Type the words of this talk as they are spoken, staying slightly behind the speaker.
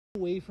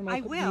away from my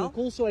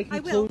vehicle so I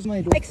can close my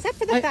door. Except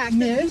for the fact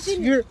miss, that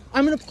you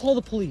I'm gonna call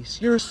the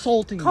police. You're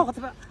assaulting me. call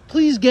the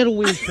Please get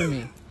away from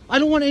me. I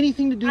don't want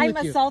anything to do with you.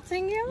 I'm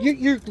assaulting you?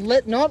 You're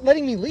not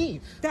letting me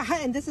leave.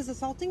 And this is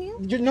assaulting you?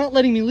 You're not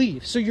letting me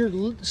leave. So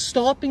you're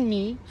stopping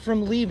me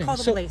from leaving. Call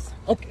the police.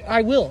 Okay,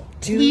 I will.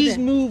 Please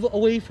move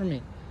away from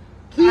me.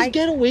 Please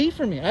get away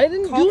from me. I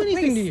didn't do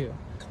anything to you.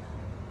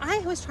 I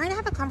was trying to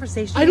have a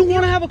conversation I don't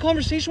want to have a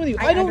conversation with you.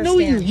 I don't know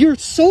you. You're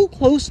so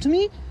close to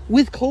me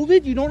with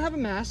COVID. You don't have a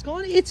mask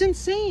on. It's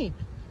insane.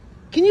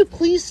 Can you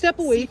please step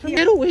away from me?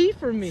 Get away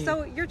from me.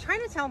 So you're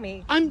trying to tell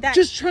me I'm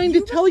just trying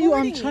to tell you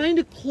I'm trying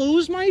to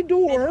close my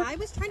door. And I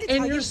was trying to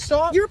tell you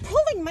you're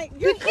pulling my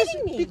you're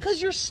hitting me.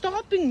 Because you're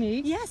stopping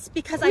me. Yes,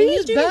 because I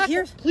need you to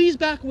hear. Please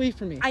back away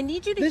from me. I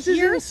need you to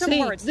hear some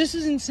words. This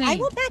is insane. I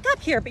will back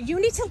up here, but you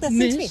need to listen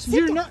to me.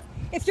 You're not.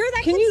 If you're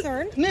that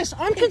concerned, Miss,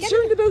 I'm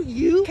concerned about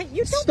you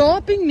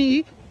stopping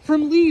me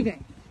from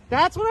leaving.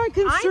 That's what I'm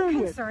concerned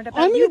with. I'm concerned about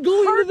I'm going to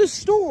go into the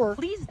store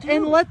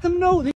and let them know that